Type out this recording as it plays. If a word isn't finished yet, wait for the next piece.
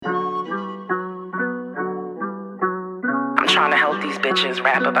trying to help these bitches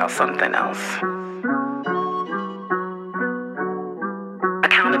rap about something else.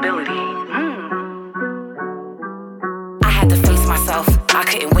 Accountability. I had to face myself. I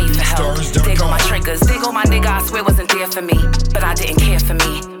couldn't wait for help. Dig on my triggers. Dig on my nigga I swear wasn't there for me. But I didn't care for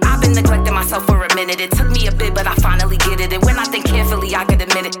me. I've been neglecting myself for a minute. It took me a bit, but I finally get it. And when I think carefully, I can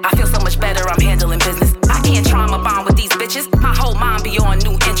admit it. I feel so much better, I'm handling business. I can't trauma bond with these bitches. My whole mind be on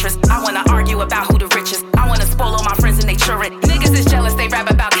new interests. I wanna argue about who the richest. I wanna spoil all my friends and they children. Niggas is jealous, they rap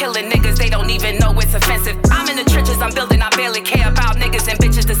about killing niggas. They don't even know it's offensive. I'm in the trenches, I'm building, I barely care about niggas and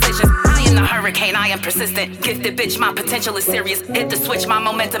bitches' decisions. I am the hurricane, I am persistent. Gifted bitch, my potential is serious. Hit the switch, my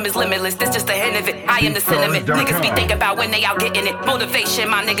momentum is limitless. This just a hint of it, I am the cinnamon. Niggas be thinking about when they out getting it. Motivation,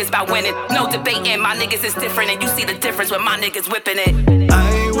 my niggas about winning. No debating, my niggas is different. And you see the difference when my niggas whipping it.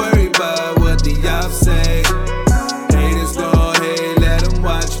 I ain't worried about what the ops say. Haters go ahead, let them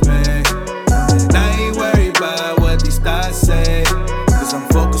watch me. And I ain't worried about what these stars say. Cause I'm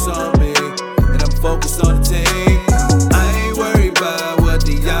focused on me, and I'm focused on the team. I ain't worried about what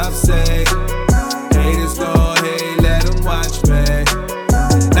the ops say. Haters go ahead, let them watch me.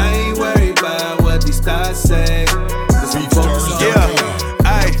 And I ain't worried about what these stars say. Cause I'm focused on me,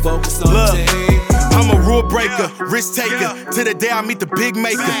 I'm focused on the team. I'm a rule breaker, risk taker. To the day I meet the big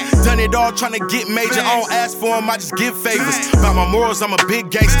maker. Done it all trying to get major. I don't ask for them, I just give favors. About my morals, I'm a big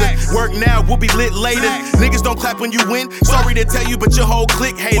gangster. Work now, we'll be lit later. Niggas don't clap when you win. Sorry to tell you, but your whole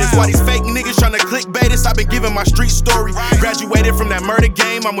clique haters. Why these fake niggas trying to clickbait us? I've been giving my street story. Graduated from that murder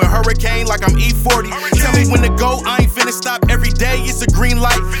game. I'm with Hurricane like I'm E40. Tell me when to go, I ain't finna stop every day. It's a green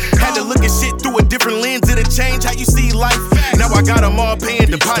light. Had to look at shit through a different lens. It'll change how you see life. Now I got them all paying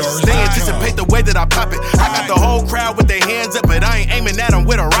deposits. They anticipate the way that I pop it. I got the whole crowd with their hands up, but I ain't aiming at them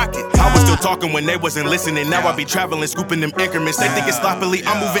with a rocket. I was still talking when they wasn't listening. Now I be traveling, scooping them increments. They think it's sloppily,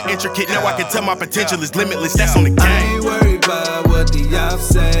 I'm moving intricate. Now I can tell my potential is limitless. That's on the game. I ain't worried about what the ops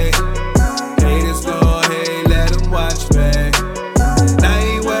say.